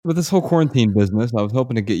With this whole quarantine business, I was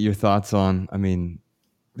hoping to get your thoughts on. I mean,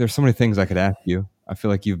 there's so many things I could ask you. I feel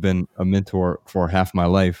like you've been a mentor for half my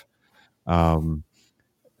life. Um,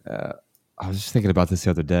 uh, I was just thinking about this the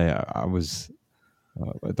other day. I was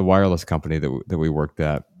at the wireless company that we worked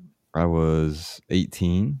at. I was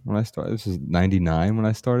 18 when I started. This is 99 when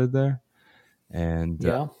I started there, and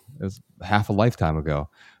Yeah, it was half a lifetime ago,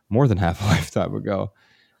 more than half a lifetime ago.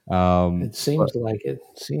 Um, it but seems like it.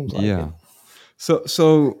 Seems like yeah, it.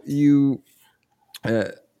 so you Uh,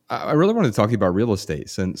 I really wanted to talk to you about real estate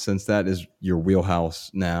since that is your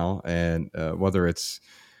wheelhouse now, and whether it's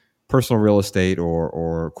personal real estate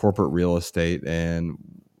or corporate real estate, and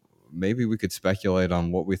maybe we could speculate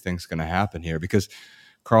on what we think is going to happen here. Because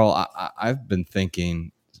Carl, I've been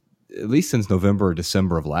thinking at least since November or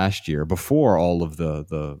December of last year, before all of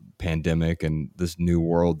the pandemic and this new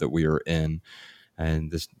world that we are in,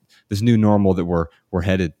 and this new normal that we're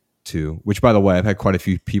headed to. Which, by the way, I've had quite a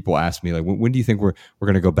few people ask me like, when do you think we're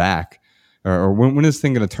going to go back, or when is this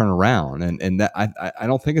thing going to turn around? And that I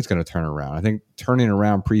don't think it's going to turn around. I think turning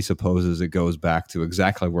around presupposes it goes back to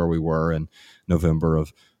exactly where we were in November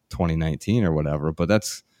of 2019 or whatever. But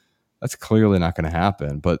that's clearly not going to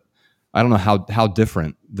happen. But I don't know how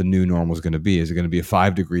different the new normal is going to be. Is it going to be a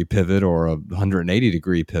 5-degree pivot or a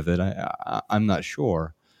 180-degree pivot? I'm not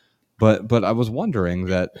sure. But I was wondering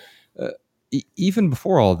that even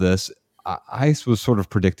before all this, I was sort of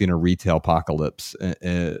predicting a retail apocalypse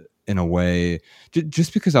in a way,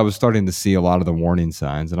 just because I was starting to see a lot of the warning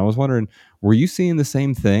signs, and I was wondering, were you seeing the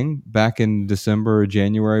same thing back in December or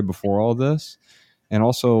January before all this? And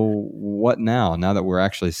also, what now? Now that we're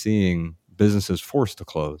actually seeing businesses forced to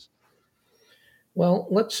close. Well,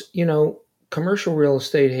 commercial real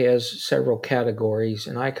estate has several categories,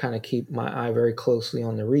 and I kind of keep my eye very closely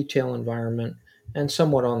on the retail environment and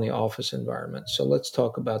somewhat on the office environment. So let's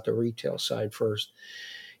talk about the retail side first.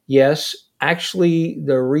 Yes, actually,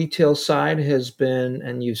 the retail side has been,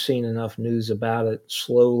 and you've seen enough news about it,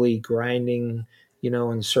 slowly grinding,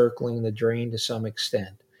 and circling the drain to some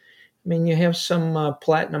extent. I mean, you have some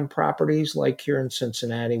platinum properties like here in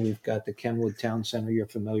Cincinnati. We've got the Kenwood Town Center. You're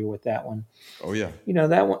familiar with that one. Oh yeah.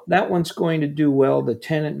 That one's going to do well. The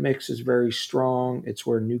tenant mix is very strong. It's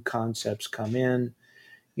where new concepts come in,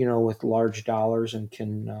 with large dollars and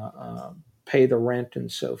can pay the rent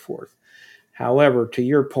and so forth. However, to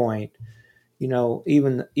your point,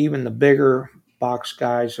 even the bigger box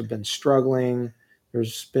guys have been struggling.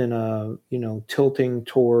 There's been a tilting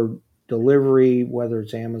toward delivery, whether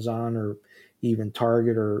it's Amazon or even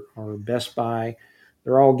Target or Best Buy.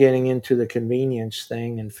 They're all getting into the convenience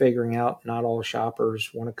thing and figuring out not all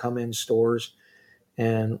shoppers want to come in stores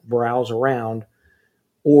and browse around,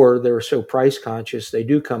 or they're so price conscious they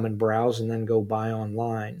do come and browse and then go buy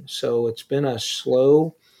online. So it's been a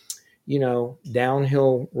slow,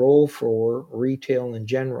 downhill roll for retail in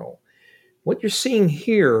general. What you're seeing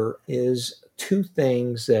here is two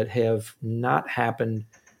things that have not happened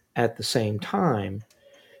at the same time,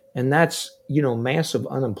 and that's massive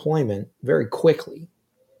unemployment very quickly,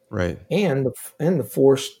 Right. and the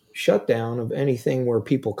forced shutdown of anything where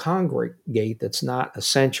people congregate that's not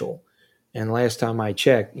essential. And last time I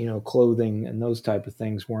checked, clothing and those type of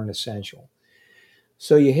things weren't essential.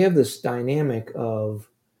 So you have this dynamic of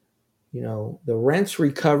the rents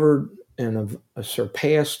recovered and have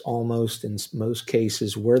surpassed almost in most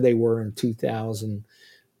cases where they were in 2000,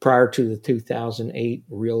 prior to the 2008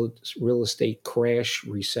 real estate crash,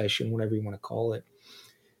 recession, whatever you want to call it.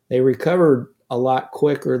 They recovered a lot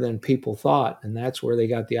quicker than people thought, and that's where they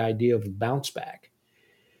got the idea of a bounce back.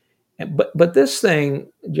 But this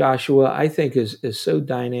thing, Joshua, I think is so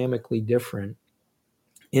dynamically different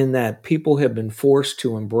in that people have been forced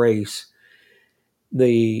to embrace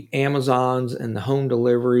the Amazons and the home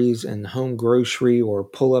deliveries and home grocery, or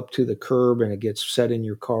pull up to the curb and it gets set in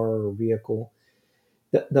your car or vehicle.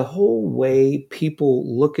 The whole way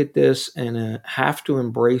people look at this and have to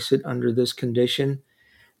embrace it under this condition,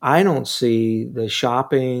 I don't see the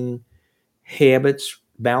shopping habits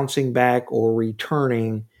bouncing back or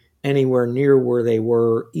returning anywhere near where they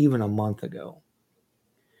were even a month ago.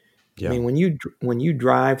 I Yeah. mean, when you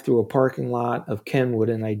drive through a parking lot of Kenwood,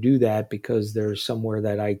 and I do that because there's somewhere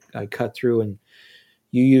that I cut through, and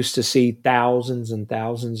you used to see thousands and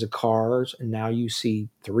thousands of cars, and now you see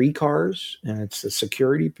three cars, and it's the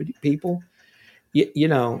security people.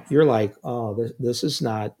 You're like, oh, this is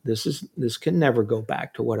not this can never go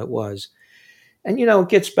back to what it was. And it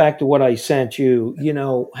gets back to what I sent you.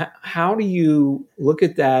 How do you look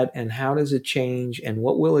at that, and how does it change, and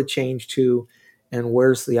what will it change to, and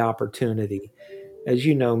where's the opportunity? as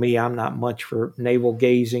you know me, I'm not much for navel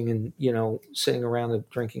gazing and, sitting around a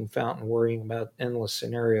drinking fountain worrying about endless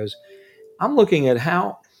scenarios. I'm looking at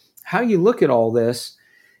how you look at all this,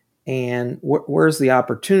 and where's the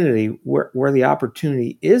opportunity. Where the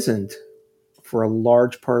opportunity isn't for a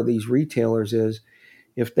large part of these retailers is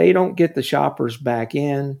if they don't get the shoppers back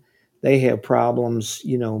in, they have problems,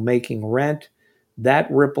 making rent. That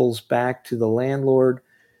ripples back to the landlord.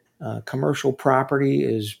 Commercial property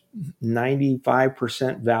is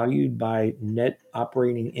 95% valued by net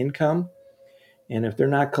operating income. And if they're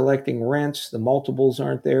not collecting rents, the multiples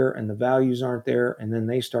aren't there and the values aren't there. And then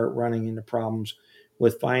they start running into problems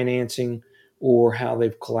with financing or how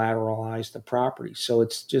they've collateralized the property. So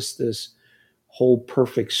it's just this whole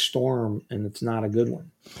perfect storm, and it's not a good one.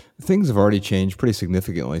 Things have already changed pretty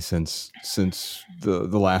significantly since the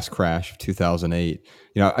last crash of 2008.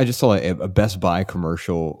 I just saw a Best Buy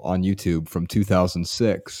commercial on YouTube from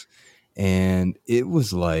 2006, and it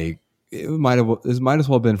was like it might as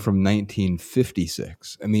well have been from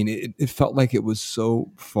 1956. I mean, it felt like it was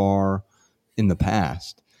so far in the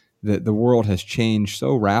past that the world has changed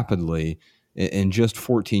so rapidly in just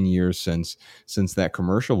 14 years since that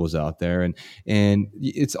commercial was out there, and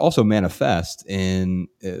it's also manifest in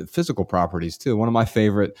physical properties too. One of my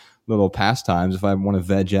favorite little pastimes, if I want to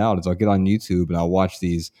veg out, is I'll get on YouTube and I'll watch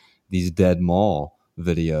these dead mall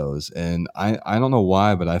videos, and I don't know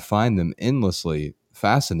why, but I find them endlessly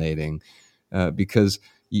fascinating, because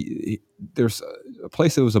there's a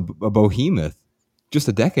place that was a behemoth just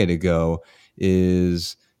a decade ago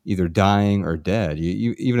is either dying or dead.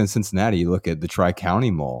 You even in Cincinnati, you look at the Tri-County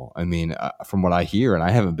Mall. I mean, from what I hear, and I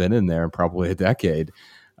haven't been in there in probably a decade,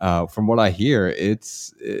 from what I hear,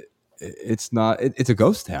 it's not it's a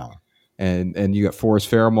ghost town, and you got Forest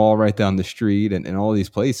Fair Mall right down the street, and all these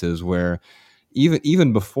places where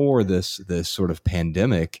even before this sort of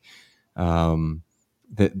pandemic, um,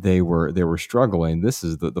 that they were struggling. This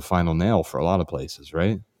is the final nail for a lot of places,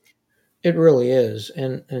 right? It really is.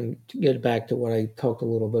 And to get back to what I talked a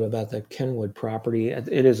little bit about that Kenwood property, it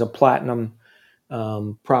is a platinum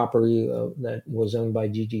property that was owned by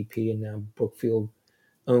GGP, and now Brookfield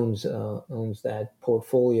owns that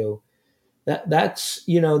portfolio.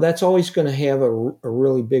 That's always going to have a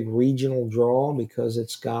really big regional draw because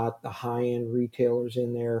it's got the high end retailers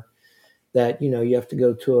in there that you have to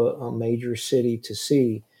go to a major city to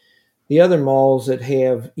see. The other malls that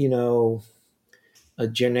have a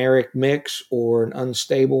generic mix or an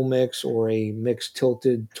unstable mix or a mix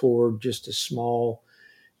tilted toward just a small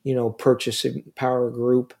purchasing power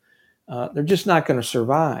group, they're just not going to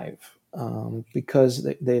survive because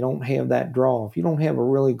they don't have that draw. If you don't have a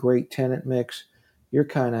really great tenant mix, you're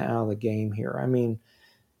kind of out of the game here. I mean,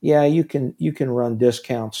 yeah, you can run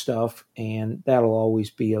discount stuff and that'll always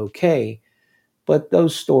be okay, but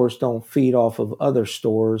those stores don't feed off of other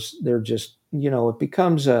stores. They're just it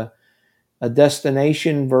becomes a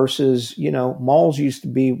destination versus malls used to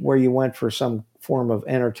be where you went for some form of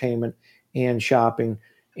entertainment and shopping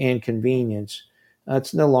and convenience.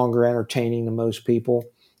 It's no longer entertaining to most people.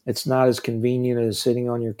 It's not as convenient as sitting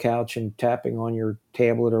on your couch and tapping on your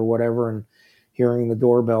tablet or whatever and hearing the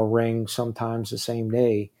doorbell ring sometimes the same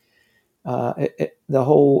day. The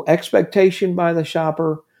whole expectation by the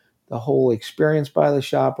shopper, the whole experience by the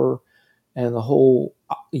shopper, and the whole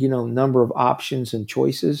number of options and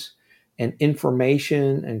choices and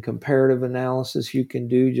information and comparative analysis you can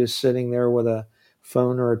do just sitting there with a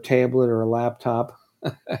phone or a tablet or a laptop.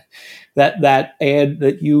 That ad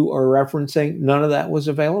that you are referencing, none of that was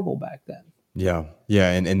available back then. Yeah,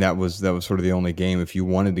 yeah, and that was sort of the only game. If you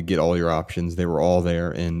wanted to get all your options, they were all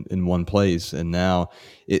there in one place. And now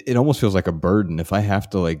it almost feels like a burden. If I have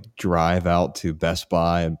to like drive out to Best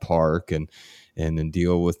Buy and park and then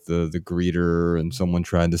deal with the greeter and someone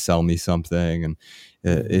trying to sell me something, and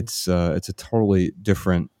Mhm. it's a totally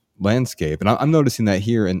different landscape. And I'm noticing that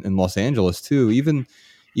here in Los Angeles too.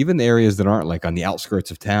 Even the areas that aren't like on the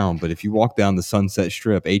outskirts of town, but if you walk down the Sunset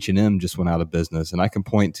Strip, H&M just went out of business, and I can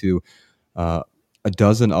point to uh, a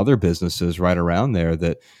dozen other businesses right around there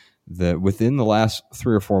that within the last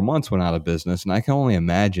 3 or 4 months went out of business, and I can only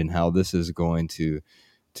imagine how this is going to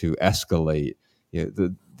escalate.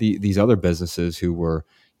 These other businesses who were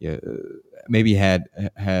maybe had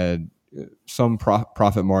some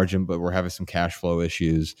profit margin, but were having some cash flow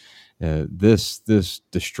issues. This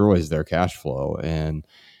destroys their cash flow, and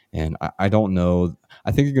I don't know.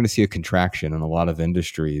 I think you're going to see a contraction in a lot of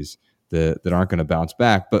industries that aren't going to bounce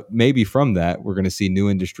back. But maybe from that, we're going to see new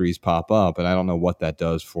industries pop up, and I don't know what that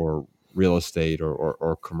does for real estate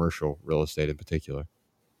or commercial real estate in particular.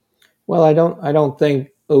 Well, I don't think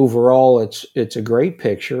overall it's a great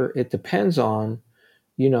picture. It depends on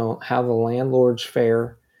how the landlords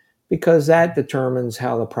fare, because that determines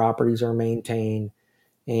how the properties are maintained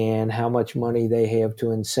and how much money they have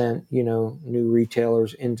to incent, new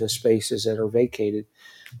retailers into spaces that are vacated.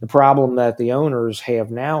 The problem that the owners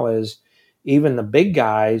have now is even the big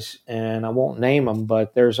guys, and I won't name them,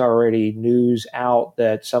 but there's already news out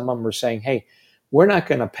that some of them are saying, hey, we're not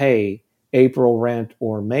going to pay April rent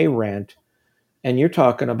or May rent. And you're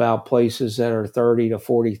talking about places that are 30 to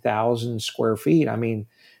 40,000 square feet. I mean,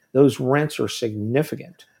 those rents are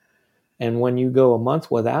significant. And when you go a month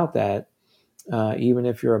without that, even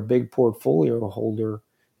if you're a big portfolio holder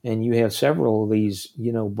and you have several of these,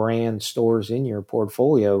 brand stores in your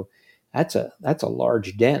portfolio, that's a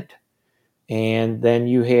large dent. And then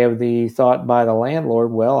you have the thought by the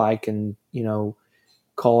landlord, well, I can,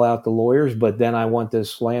 call out the lawyers, but then I want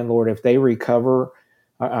this landlord, if they recover,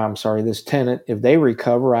 I'm sorry, this tenant, if they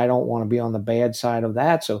recover, I don't want to be on the bad side of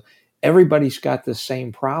that. So everybody's got the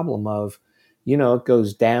same problem of, it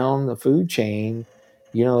goes down the food chain.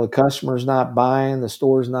 The customer's not buying, the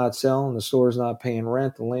store's not selling, the store's not paying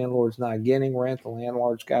rent, the landlord's not getting rent, the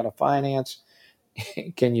landlord's got to finance.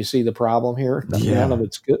 Can you see the problem here? None of Yeah.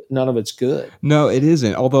 it's good. None of it's good. No, it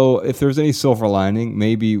isn't. Although, if there's any silver lining,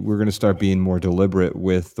 maybe we're going to start being more deliberate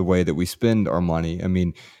with the way that we spend our money. I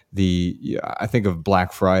mean, I think of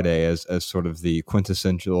Black Friday as sort of the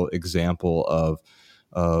quintessential example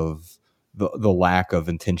of the lack of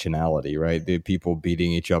intentionality, right? The people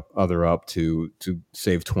beating other up to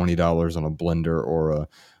save $20 on a blender or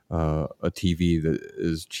a TV that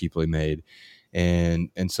is cheaply made, and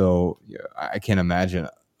so yeah, I can't imagine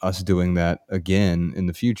us doing that again in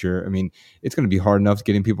the future. I mean, it's going to be hard enough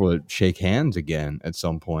getting people to shake hands again at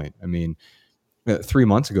some point. I mean, 3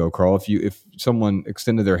 months ago, Karl, if someone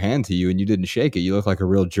extended their hand to you and you didn't shake it, you look like a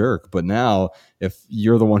real jerk. But now, if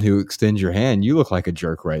you're the one who extends your hand, you look like a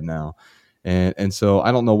jerk right now. And so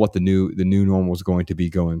I don't know what the new normal is going to be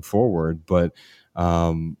going forward, but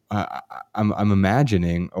I'm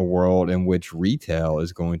imagining a world in which retail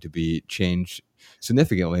is going to be changed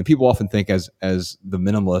significantly. And people often think as the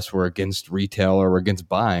minimalists, we're against retail or we're against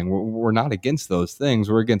buying. We're not against those things.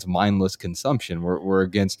 We're against mindless consumption. We're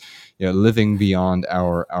against living beyond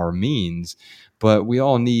our means. But we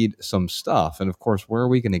all need some stuff, and of course, where are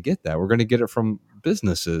we going to get that? We're going to get it from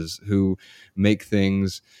businesses who make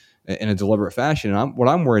things in a deliberate fashion. And what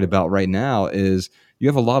I'm worried about right now is you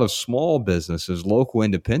have a lot of small businesses, local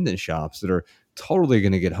independent shops that are totally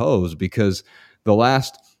going to get hosed because the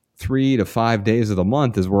last 3 to 5 days of the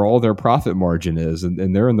month is where all their profit margin is,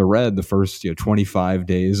 and they're in the red the first 25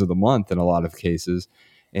 days of the month in a lot of cases,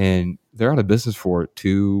 and they're out of business for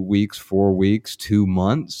 2 weeks, 4 weeks, 2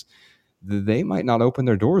 months. They might not open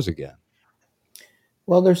their doors again.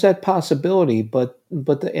 Well, there's that possibility, but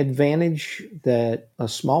the advantage that a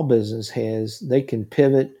small business has, they can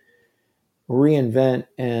pivot, reinvent,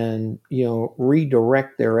 and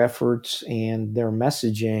redirect their efforts and their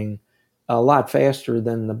messaging a lot faster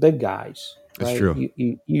than the big guys. It's Right? true.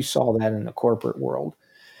 You saw that in the corporate world.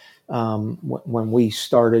 When we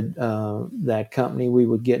started that company, we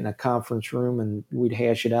would get in a conference room and we'd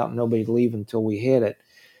hash it out, and nobody'd leave until we had it.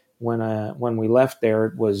 When we left there,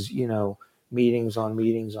 it was meetings on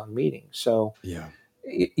meetings on meetings. So Yeah.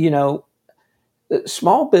 you know,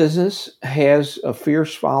 small business has a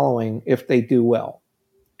fierce following if they do well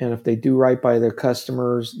and if they do right by their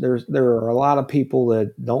customers. There are a lot of people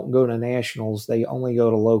that don't go to nationals; they only go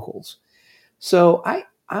to locals. So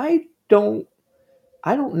I don't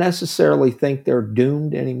necessarily think they're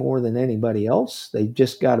doomed any more than anybody else. They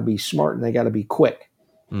just got to be smart and they got to be quick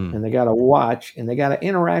Mm. and they got to watch and they got to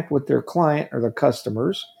interact with their client or their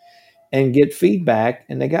customers and get feedback,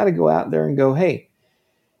 and they got to go out there and go, hey,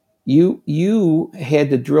 you had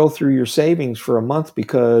to drill through your savings for a month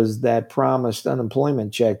because that promised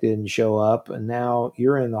unemployment check didn't show up, and now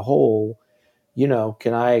you're in the hole.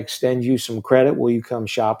 Can I extend you some credit? Will you come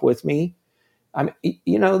shop with me? I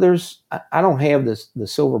mean, there's I don't have the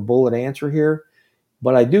silver bullet answer here,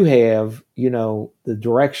 but I do have the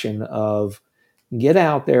direction of get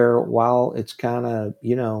out there while it's kind of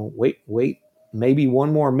wait maybe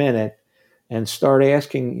one more minute and start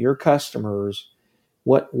asking your customers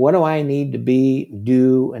what do I need to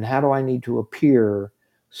do and how do I need to appear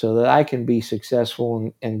so that I can be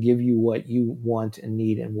successful and give you what you want and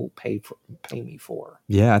need and will pay me for.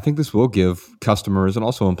 Yeah, I think this will give customers and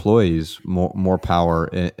also employees more power,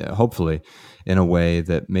 hopefully, in a way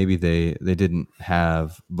that maybe they didn't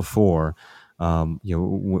have before.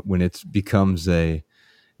 When it becomes a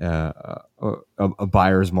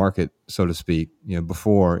buyer's market, so to speak.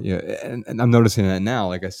 Before, and I'm noticing that now.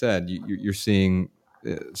 Like I said, you're seeing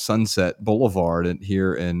Sunset Boulevard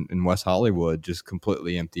here in West Hollywood just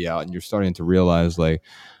completely empty out, and you're starting to realize like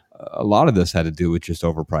a lot of this had to do with just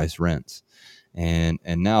overpriced rents, and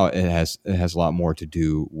now it has a lot more to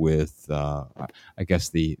do with I guess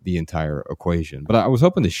the entire equation. But I was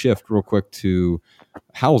hoping to shift real quick to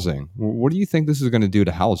housing. What do you think this is going to do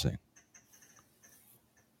to housing?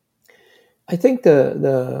 I think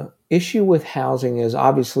the issue with housing is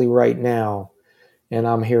obviously right now, and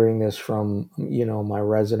I'm hearing this from my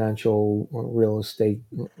residential real estate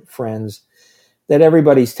friends, that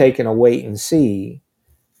everybody's taking a wait and see.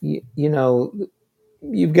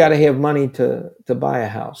 You've got to have money to buy a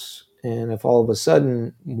house, and if all of a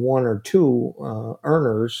sudden one or two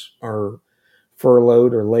earners are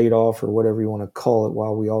furloughed or laid off or whatever you want to call it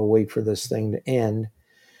while we all wait for this thing to end,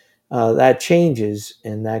 that changes,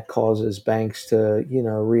 and that causes banks to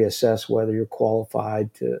reassess whether you're qualified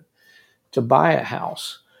to buy a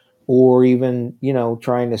house, or even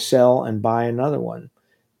trying to sell and buy another one.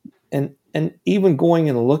 And even going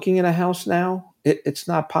and looking at a house now, it's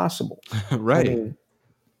not possible. I Right. mean,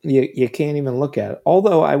 you can't even look at it.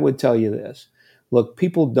 Although I would tell you this: look,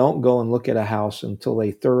 people don't go and look at a house until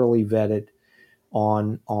they thoroughly vet it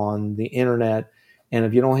on the internet. And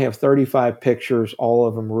if you don't have 35 pictures, all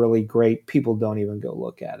of them really great, people don't even go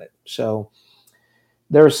look at it. So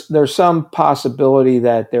there's some possibility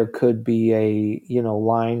that there could be a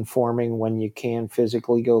line forming when you can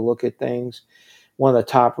physically go look at things. One of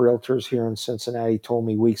the top realtors here in Cincinnati told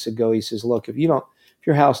me weeks ago, he says, look, if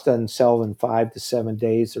your house doesn't sell in 5 to 7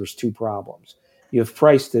 days, there's two problems. You've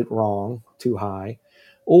priced it wrong, too high,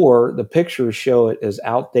 or the pictures show it as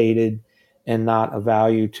outdated and not a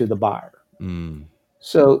value to the buyer. Mm.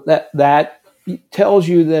 So that tells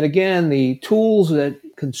you that, again, the tools that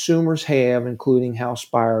consumers have, including house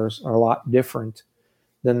buyers, are a lot different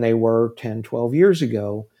than they were 10, 12 years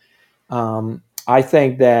ago. I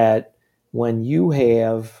think that when you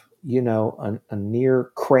have, a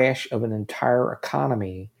near crash of an entire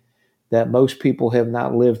economy that most people have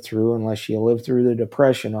not lived through, unless you lived through the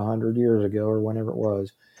Depression 100 years ago or whenever it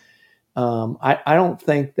was, I don't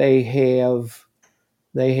think they have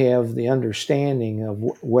the understanding of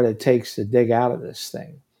what it takes to dig out of this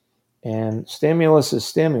thing. And stimulus is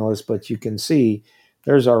stimulus, but you can see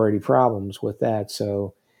there's already problems with that.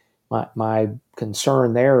 So my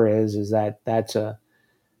concern there is that that's a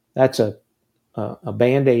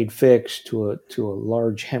band-aid fix to a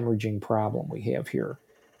large hemorrhaging problem we have here.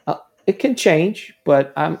 It can change,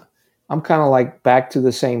 but I'm kind of like back to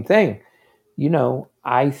the same thing.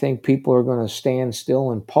 I think people are going to stand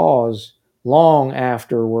still and pause long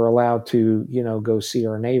after we're allowed to, go see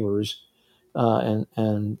our neighbors,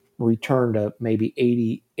 and return to maybe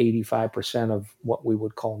 80, 85% of what we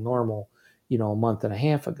would call normal, a month and a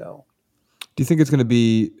half ago. Do you think it's going to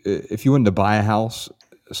be, if you wanted to buy a house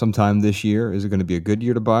sometime this year, is it going to be a good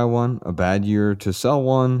year to buy one, a bad year to sell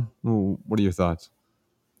one? What are your thoughts?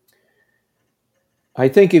 I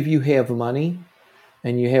think if you have money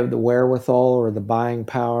and you have the wherewithal or the buying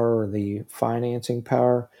power or the financing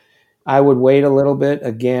power, I would wait a little bit.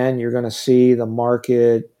 Again, you're going to see the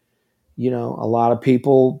market. A lot of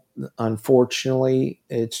people, unfortunately,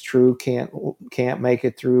 it's true, can't make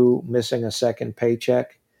it through missing a second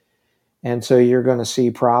paycheck. And so you're going to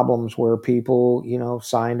see problems where people,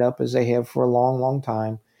 signed up as they have for a long, long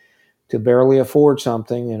time to barely afford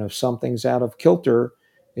something. And if something's out of kilter,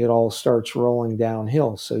 it all starts rolling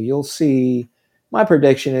downhill. So you'll see, my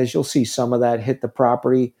prediction is you'll see some of that hit the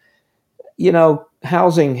property.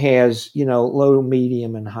 Housing has, low,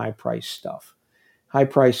 medium, and high price stuff. High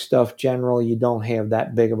price stuff, generally, you don't have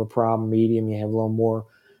that big of a problem. Medium, you have a little more.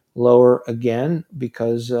 Lower, again,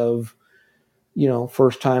 because of,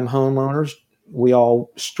 first time homeowners. We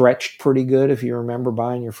all stretched pretty good. If you remember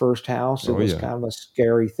buying your first house, it Oh was yeah. kind of a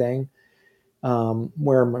scary thing.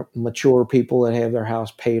 Where mature people that have their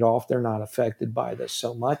house paid off, they're not affected by this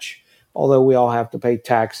so much. Although we all have to pay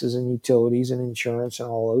taxes and utilities and insurance and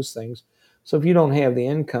all those things. So if you don't have the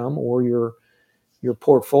income, or your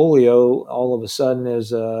portfolio all of a sudden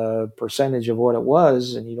is a percentage of what it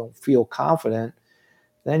was, and you don't feel confident,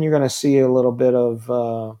 then you're going to see a little bit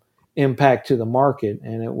of impact to the market,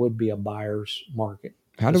 and it would be a buyer's market,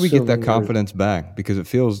 How do we get that assuming there's. confidence back? Because it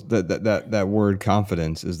feels that word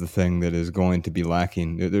confidence is the thing that is going to be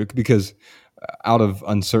lacking. Because out of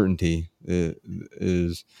uncertainty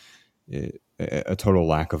is a total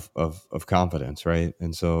lack of confidence, right?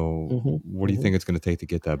 And so, Mhm, what do you mhm. think it's going to take to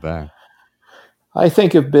get that back? I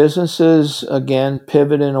think if businesses again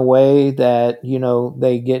pivot in a way that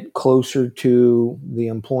they get closer to the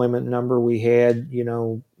employment number we had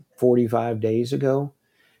 45 days ago,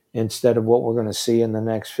 instead of what we're going to see in the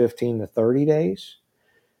next 15 to 30 days,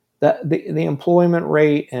 that the employment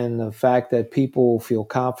rate and the fact that people feel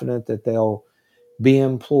confident that they'll be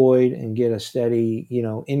employed and get a steady,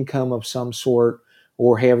 income of some sort,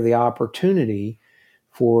 or have the opportunity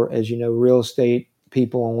for, as you know, real estate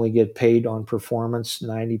people only get paid on performance.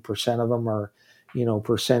 90% of them are,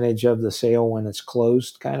 percentage of the sale when it's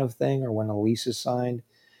closed kind of thing, or when a lease is signed.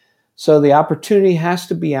 So the opportunity has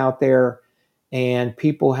to be out there, and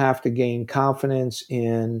people have to gain confidence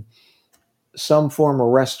in some form of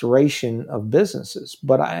restoration of businesses.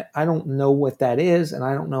 But I don't know what that is, and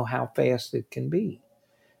I don't know how fast it can be,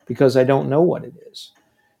 because I don't know what it is.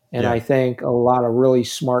 And Yeah. I think a lot of really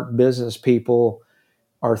smart business people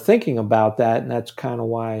are thinking about that. And that's kind of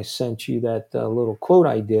why I sent you that little quote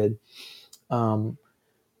I did,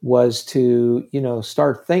 was to,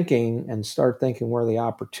 start thinking where the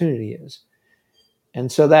opportunity is.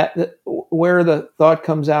 And so that where the thought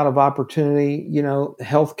comes out of opportunity,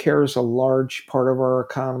 healthcare is a large part of our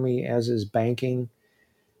economy, as is banking.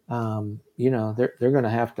 They're going to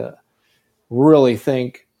have to really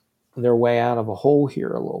think their way out of a hole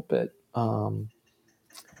here a little bit.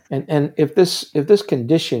 And if this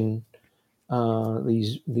condition,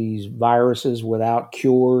 these viruses without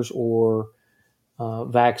cures or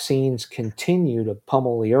vaccines, continue to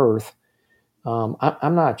pummel the earth,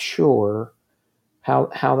 I'm not sure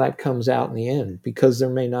how that comes out in the end, because there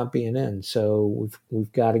may not be an end. So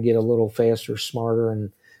we've got to get a little faster, smarter,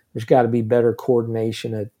 and there's got to be better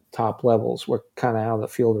coordination at top levels. We're kind of out of the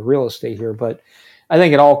field of real estate here, but I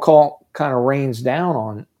think it all kind of rains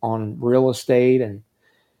down on real estate and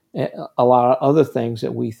a lot of other things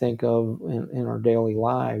that we think of in our daily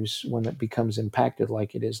lives when it becomes impacted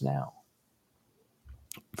like it is now.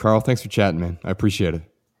 Karl, thanks for chatting, man. I appreciate it.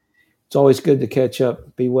 It's always good to catch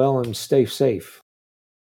up. Be well and stay safe.